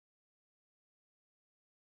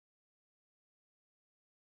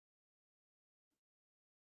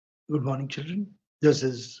Good morning, children. This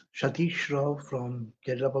is Satish Sir from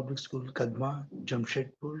Kerala Public School, Kadma,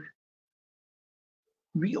 Jamshedpur.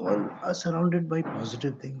 We all are surrounded by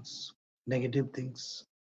positive things, negative things.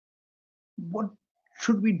 What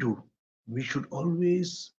should we do? We should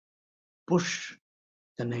always push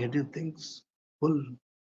the negative things, pull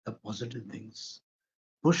the positive things.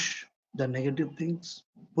 Push the negative things,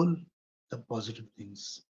 pull the positive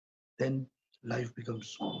things. Then life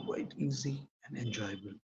becomes quite easy and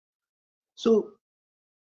enjoyable. So,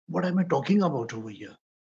 what am I talking about over here?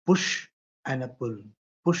 Push and a pull.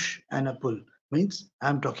 Push and a pull means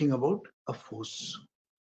I'm talking about a force.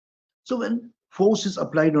 So when force is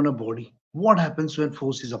applied on a body, what happens when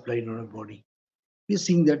force is applied on a body? We're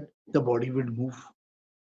seeing that the body will move.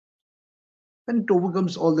 When it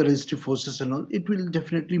overcomes all the resistive forces and all, it will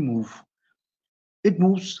definitely move. It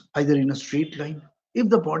moves either in a straight line. If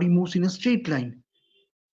the body moves in a straight line,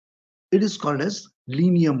 it is called as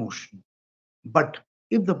linear motion. But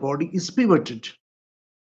if the body is pivoted,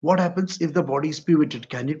 what happens if the body is pivoted?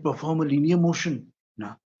 Can it perform a linear motion?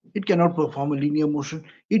 No, it cannot perform a linear motion.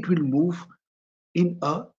 It will move in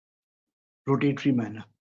a rotatory manner.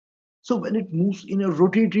 So when it moves in a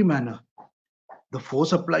rotatory manner, the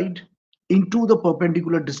force applied into the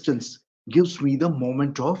perpendicular distance gives me the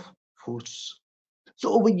moment of force.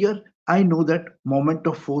 So over here, I know that moment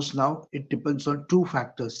of force now, it depends on two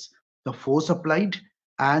factors, the force applied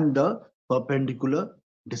and the perpendicular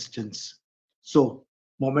distance. So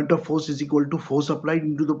moment of force is equal to force applied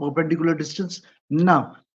into the perpendicular distance.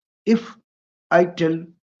 Now, if I tell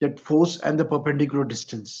that force and the perpendicular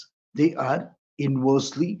distance, they are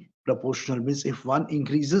inversely proportional, means if one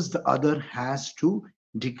increases, the other has to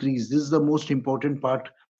decrease. This is the most important part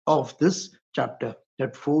of this chapter,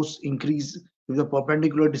 that force increase. If the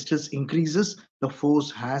perpendicular distance increases, the force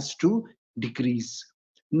has to decrease.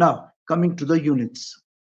 Now, coming to the units.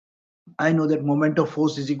 I know that moment of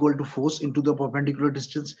force is equal to force into the perpendicular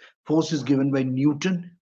distance. Force is given by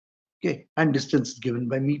Newton, okay, and distance is given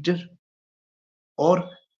by meter. Or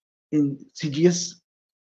in CGS,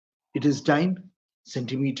 it is dyne,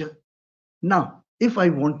 centimeter. Now, if I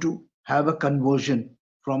want to have a conversion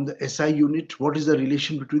from the SI unit, what is the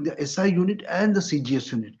relation between the SI unit and the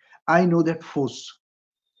CGS unit? I know that force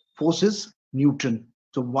is Newton.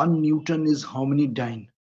 So 1 Newton is how many dyne?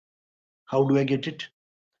 How do I get it?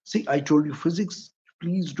 See, I told you physics.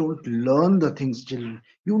 Please don't learn the things, children.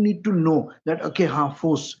 You need to know that, okay,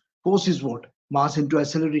 force. Force is what? Mass into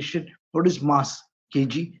acceleration. What is mass?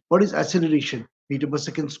 Kg. What is acceleration? Meter per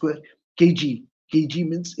second square. Kg. Kg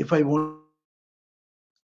means if I want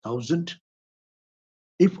to convert kg to 1000,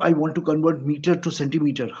 if I want to convert meter to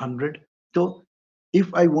centimeter, 100. So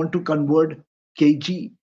if I want to convert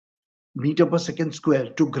kg meter per second square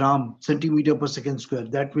to gram centimeter per second square,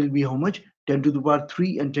 that will be how much? 10 to the power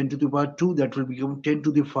 3 and 10 to the power 2, that will become 10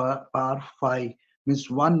 to the power 5, means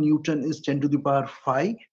 1 Newton is 10 to the power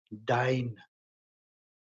 5 dyne.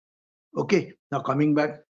 Okay, now coming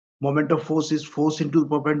back, moment of force is force into the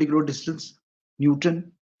perpendicular distance,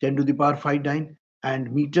 Newton 10 to the power 5 dyne,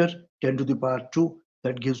 and meter 10 to the power 2,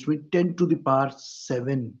 that gives me 10 to the power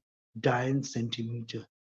 7 dyne centimeter.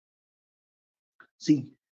 See,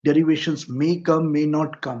 derivations may come, may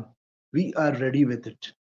not come. We are ready with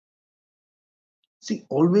it. See,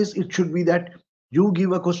 always it should be that you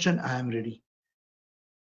give a question, I am ready.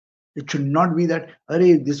 It should not be that,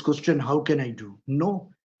 array, this question, how can I do?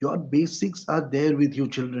 No, your basics are there with you,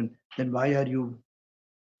 children. Then why are you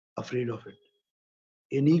afraid of it?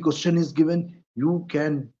 Any question is given, you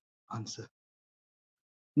can answer.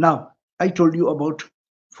 Now, I told you about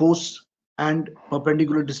force and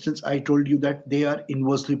perpendicular distance. I told you that they are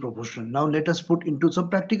inversely proportional. Now, let us put into some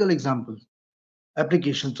practical examples,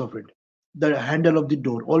 applications of it. The handle of the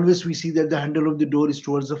door, always we see that the handle of the door is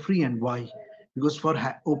towards the free end. Why? Because for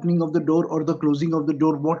opening of the door or the closing of the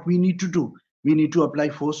door, what we need to do, we need to apply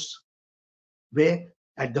force where?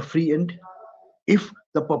 At the free end. If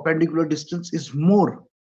the perpendicular distance is more,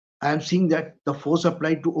 I am seeing that the force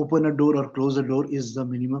applied to open a door or close a door is the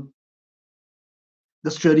minimum.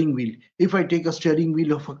 The steering wheel, if I take a steering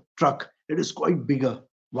wheel of a truck, it is quite bigger.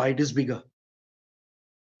 Why it is bigger?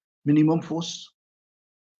 Minimum force,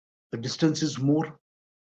 the distance is more,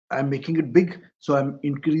 I'm making it big, so I'm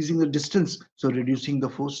increasing the distance, so reducing the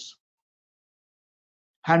force.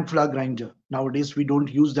 Hand flour grinder. Nowadays we don't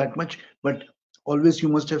use that much, but always you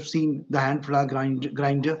must have seen the hand flour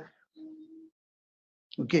grinder.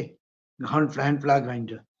 Okay, hand flour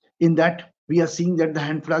grinder. In that, we are seeing that the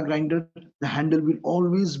hand flour grinder, the handle will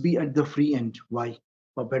always be at the free end. Why?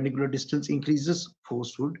 Perpendicular distance increases,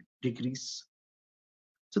 force would decrease.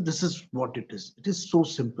 So this is what it is. It is so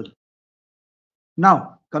simple.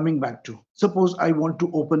 Now, coming back to suppose I want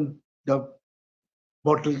to open the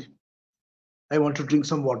bottle, I want to drink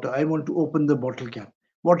some water, I want to open the bottle cap.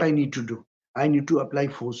 What I need to do? I need to apply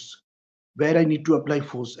force. Where I need to apply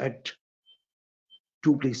force? At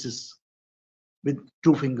two places with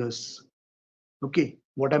two fingers. Okay,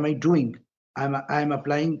 what am I doing? I am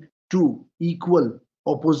applying two equal,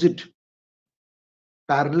 opposite,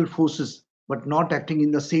 parallel forces, but not acting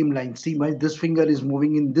in the same line. See, my this finger is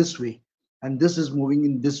moving in this way, and this is moving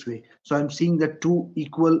in this way. So I'm seeing that two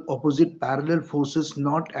equal, opposite, parallel forces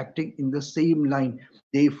not acting in the same line.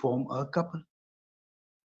 They form a couple.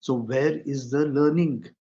 So where is the learning?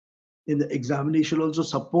 In the examination also,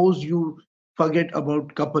 suppose you forget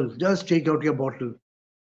about couple, just take out your bottle.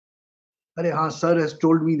 Arey, हाँ, sir has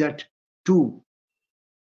told me that two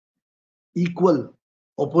equal,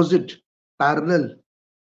 opposite, parallel.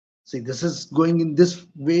 See, this is going in this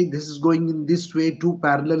way, this is going in this way, two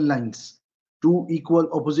parallel lines. Two equal,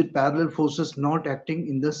 opposite, parallel forces not acting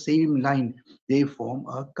in the same line. They form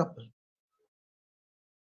a couple.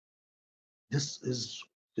 This is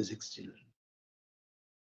physics, children.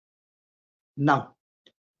 Now,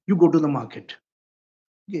 you go to the market.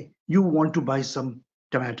 Okay, you want to buy some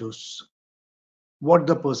tomatoes. What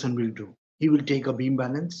the person will do? He will take a beam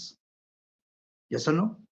balance. Yes or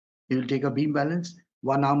no? He will take a beam balance.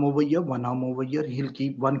 One arm over here, one arm over here. He'll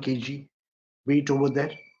keep 1 kg weight over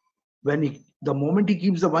there. The moment he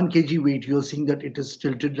keeps the 1 kg weight, you're seeing that it is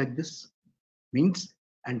tilted like this. Means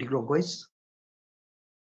anti-clockwise.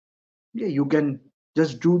 Yeah, you can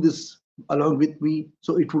just do this along with me,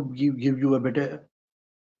 so it would give you a better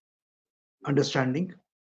understanding.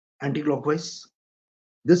 Anti-clockwise.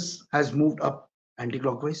 This has moved up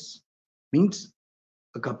anti-clockwise. Means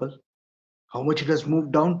a couple. How much it has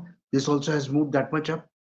moved down? This also has moved that much up.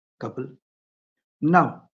 Couple.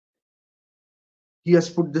 Now he has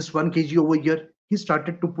put this 1 kg over here. He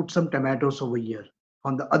started to put some tomatoes over here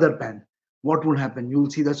on the other pan. What will happen? You will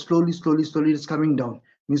see that slowly, slowly, slowly it's coming down.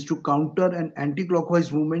 Means to counter an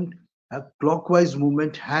anti-clockwise movement, a clockwise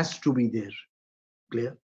movement has to be there.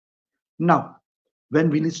 Clear? Now,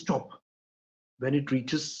 when will it stop? When it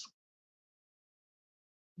reaches,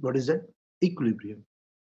 what is that? Equilibrium.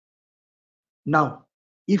 Now,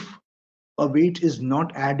 if a weight is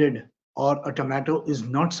not added or a tomato is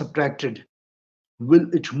not subtracted, will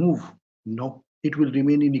it move? No, it will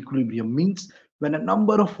remain in equilibrium. Means when a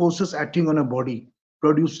number of forces acting on a body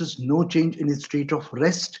produces no change in its state of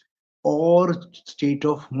rest or state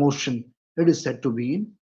of motion, it is said to be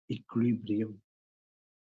in equilibrium.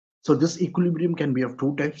 So this equilibrium can be of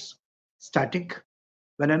two types. Static,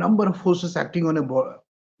 when a number of forces acting on a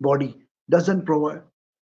body doesn't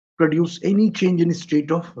produce any change in its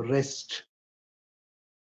state of rest.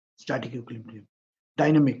 Static equilibrium.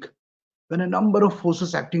 Dynamic, when a number of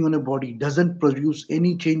forces acting on a body doesn't produce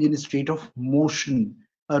any change in its state of motion.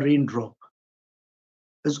 A raindrop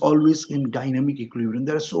is always in dynamic equilibrium.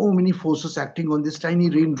 There are so many forces acting on this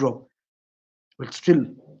tiny raindrop, but still,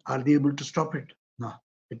 are they able to stop it? No,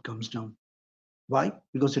 it comes down. Why?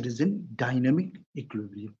 Because it is in dynamic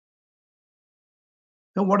equilibrium.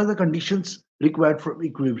 Now, what are the conditions required for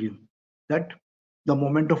equilibrium? That the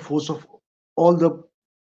moment of force of all the,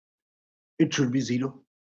 it should be zero.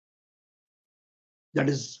 That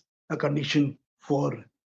is a condition for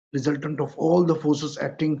resultant of all the forces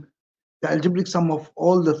acting. The algebraic sum of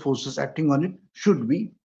all the forces acting on it should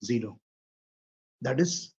be zero. That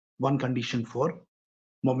is one condition for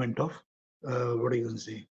moment of, what are you going to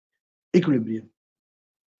say, equilibrium.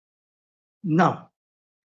 Now,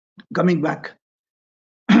 coming back,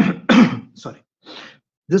 sorry,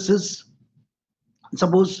 this is,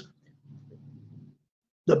 suppose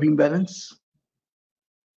the beam balance,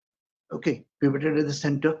 okay, pivoted at the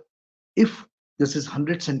center. If this is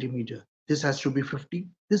 100 centimeter, this has to be 50,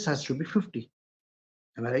 this has to be 50.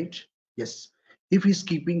 Am I right? Yes. If he's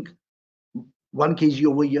keeping 1 kg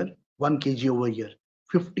over here, 1 kg over here,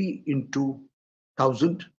 50 into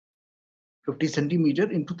 1000, 50 centimeter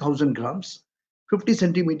into 1000 grams, 50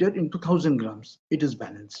 centimeter into 1000 grams, it is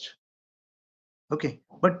balanced. Okay,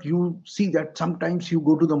 but you see that sometimes you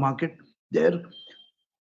go to the market, there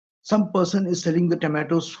some person is selling the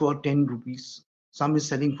tomatoes for 10 rupees, some is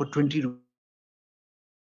selling for 20 rupees.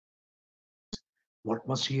 What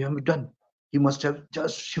must he have done? He must have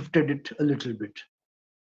just shifted it a little bit.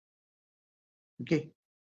 Okay,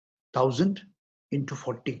 1000 into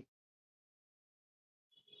 40,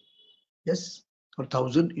 yes, or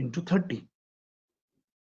 1000 into 30.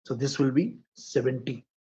 So this will be 70.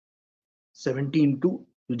 70 into,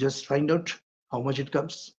 you just find out how much it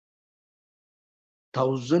comes.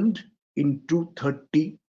 1000 into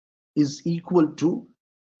 30 is equal to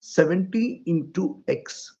 70 into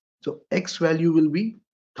x. So x value will be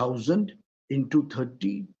 1000 into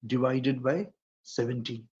 30 divided by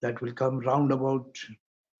 70. That will come round about,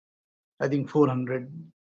 I think,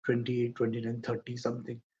 428, 29, 30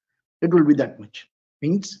 something. It will be that much.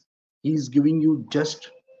 Means he is giving you just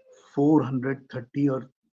 430 or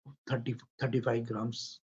 30, 35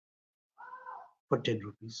 grams for 10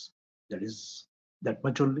 rupees. That is that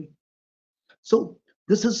much only. So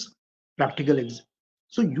this is practical.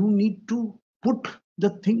 So you need to put the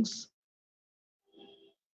things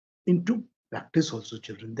into practice also,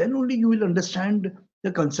 children. Then only you will understand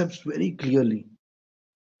the concepts very clearly.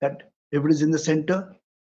 That if it is in the center,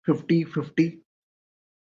 50, 50.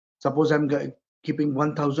 Suppose I'm keeping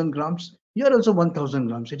 1000 grams. Here also 1000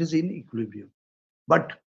 grams. It is in equilibrium.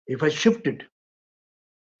 But if I shift it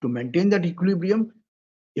to maintain that equilibrium,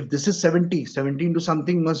 if this is 70, 70 into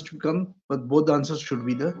something must come, but both the answers should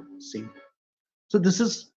be the same. So this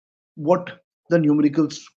is what the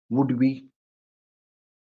numericals would be.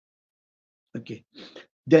 Okay.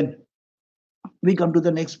 Then we come to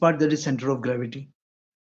the next part, that is center of gravity.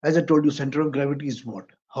 As I told you, center of gravity is what?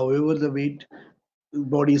 However, the weight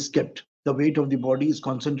body is kept, the weight of the body is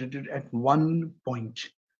concentrated at one point.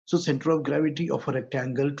 So center of gravity of a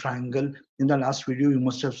rectangle, triangle. In the last video, you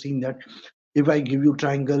must have seen that if I give you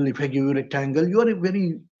triangle, if I give you rectangle, you are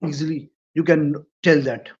very easily, you can tell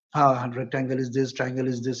that rectangle is this, triangle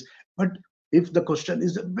is this. But if the question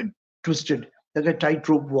is a bit twisted, like a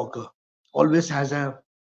tightrope walker always has a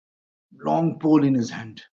long pole in his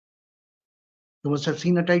hand. You must have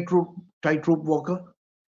seen a tightrope walker.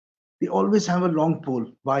 They always have a long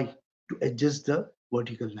pole. Why? To adjust the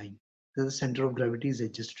vertical line. The center of gravity is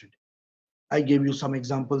adjusted. I gave you some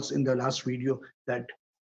examples in the last video that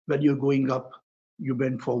when you're going up, you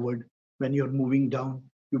bend forward. When you're moving down,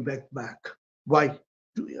 you back. Why?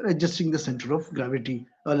 You're adjusting the center of gravity.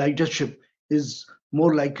 A lighter ship is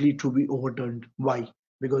more likely to be overturned. Why?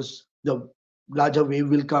 Because the larger wave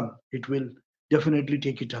will come. It will definitely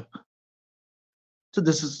take it up. So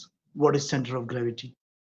this is what is center of gravity.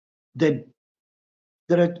 Then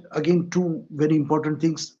there are again two very important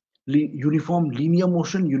things: uniform linear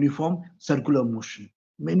motion, uniform circular motion.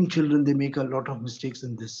 Many children, they make a lot of mistakes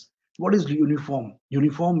in this. What is uniform?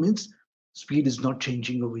 Uniform means speed is not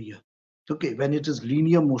changing over here. Okay, when it is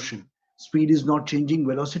linear motion, speed is not changing,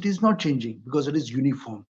 velocity is not changing because it is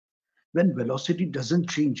uniform. When velocity doesn't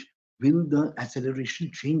change, will the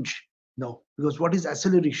acceleration change? No, because what is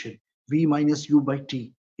acceleration? V minus u by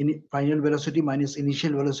t. In final velocity minus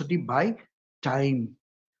initial velocity by time.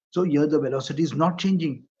 So here the velocity is not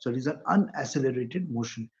changing. So it is an unaccelerated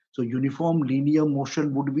motion. So uniform linear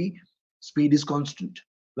motion would be speed is constant,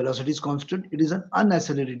 velocity is constant. It is an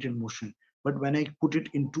unaccelerated motion. But when I put it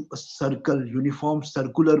into a circle, uniform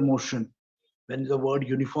circular motion, when the word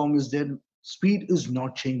uniform is there, speed is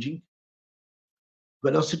not changing.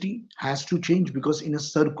 Velocity has to change because in a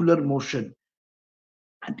circular motion,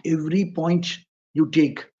 at every point you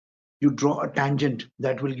take, you draw a tangent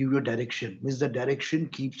that will give you a direction. Means the direction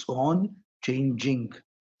keeps on changing.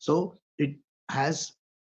 So it has,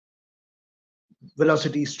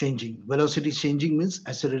 velocity is changing. Velocity is changing means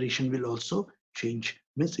acceleration will also change.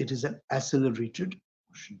 Means it is an accelerated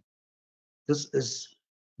motion. This is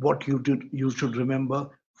what you should remember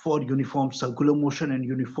for uniform circular motion and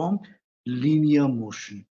uniform linear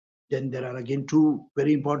motion. Then there are again two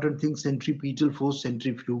very important things: centripetal force,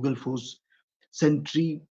 centrifugal force.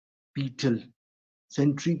 Centripetal.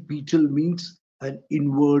 Centripetal means an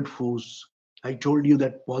inward force. I told you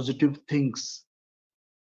that positive things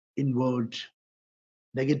inward,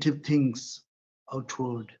 negative things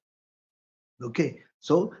outward. Okay,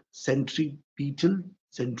 so centripetal,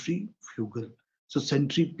 centrifugal. So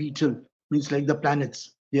centripetal means like the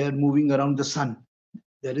planets, they are moving around the sun.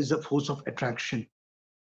 There is a force of attraction.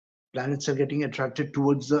 Planets are getting attracted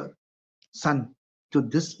towards the sun. So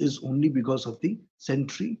this is only because of the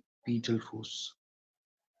centripetal force.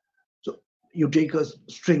 So you take a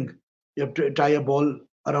string, you have to tie a ball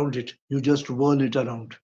around it, you just whirl it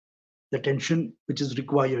around. The tension which is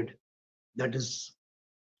required, that is.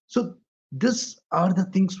 So these are the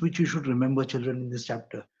things which you should remember, children, in this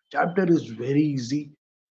chapter. Chapter is very easy.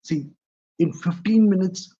 See, in 15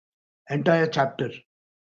 minutes, entire chapter,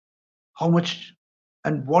 how much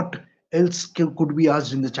and what else could be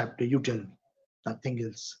asked in the chapter? You tell me. Nothing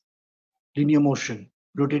else. Linear motion,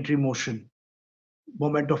 rotatory motion,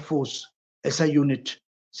 moment of force, SI unit,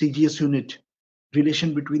 CGS unit,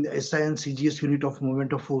 relation between the SI and CGS unit of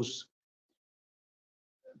moment of force,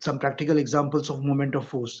 some practical examples of moment of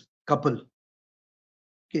force, couple,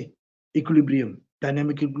 okay, equilibrium,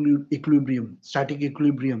 dynamic equilibrium, static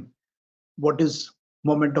equilibrium. What is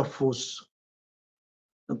moment of force.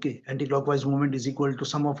 Okay, anti-clockwise moment is equal to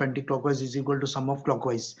sum of anti-clockwise is equal to sum of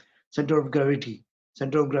clockwise. Center of gravity,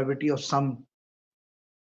 center of gravity of some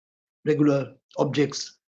regular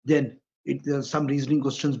objects. Then some reasoning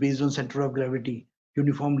questions based on center of gravity,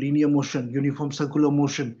 uniform linear motion, uniform circular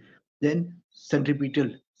motion, then centripetal,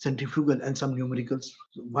 centrifugal, and some numericals.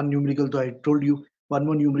 One numerical, though I told you, one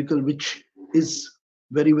more numerical which is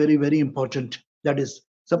very, very, very important. That is,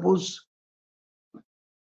 suppose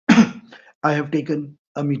I have taken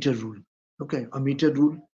a meter rule. Okay, a meter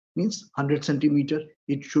rule means 100 centimeter.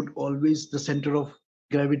 It should always, the center of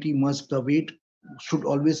gravity must, the weight should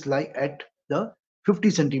always lie at the 50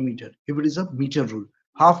 centimeter. If it is a meter rule,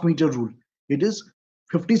 half meter rule, it is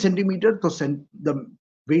 50 centimeter. So the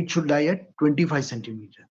weight should lie at 25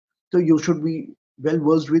 centimeter. So you should be well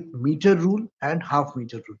versed with meter rule and half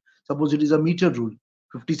meter rule. Suppose it is a meter rule,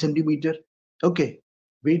 50 centimeter. Okay,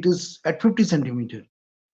 weight is at 50 centimeter.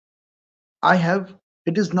 I have,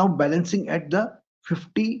 it is now balancing at the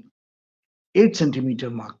 58 centimeter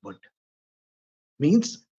mark, but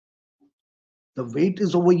means the weight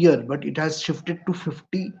is over here, but it has shifted to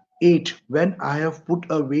 58 when I have put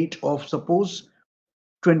a weight of suppose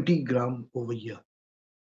 20 gram over here.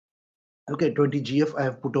 Okay, 20 GF I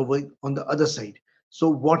have put over on the other side. So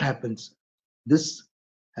what happens? This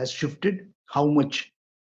has shifted how much?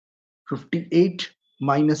 58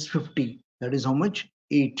 minus 50. That is how much?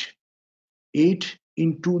 8. 8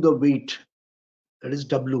 into the weight. That is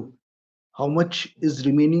W. How much is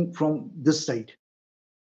remaining from this side?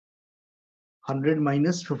 100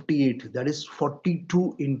 minus 58, that is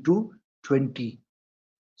 42 into 20.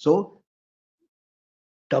 So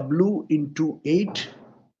W into 8,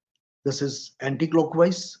 this is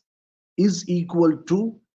anti-clockwise, is equal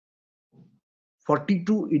to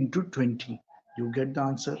 42 into 20. You get the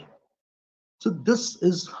answer. So this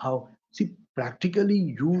is how, see,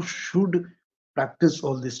 practically you should practice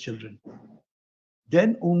all these, children.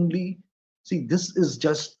 Then only, see, this is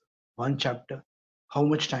just one chapter. How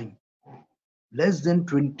much time? Less than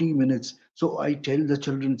 20 minutes. So I tell the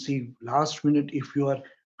children, see, last minute, if you are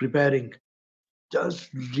preparing, just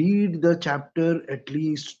read the chapter at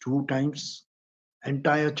least 2 times,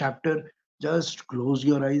 entire chapter. Just close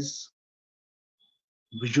your eyes,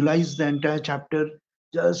 visualize the entire chapter,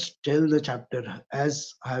 just tell the chapter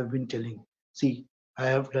as I have been telling. See, I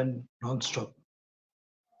have done non-stop.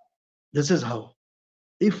 This is how.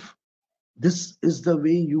 If this is the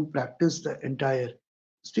way you practice the entire,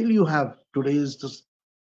 still you have, today is the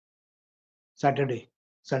Saturday,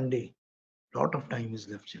 Sunday, lot of time is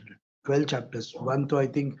left, children. 12 chapters. One, though, I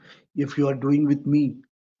think if you are doing with me,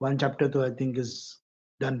 one chapter, though, I think is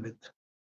done with.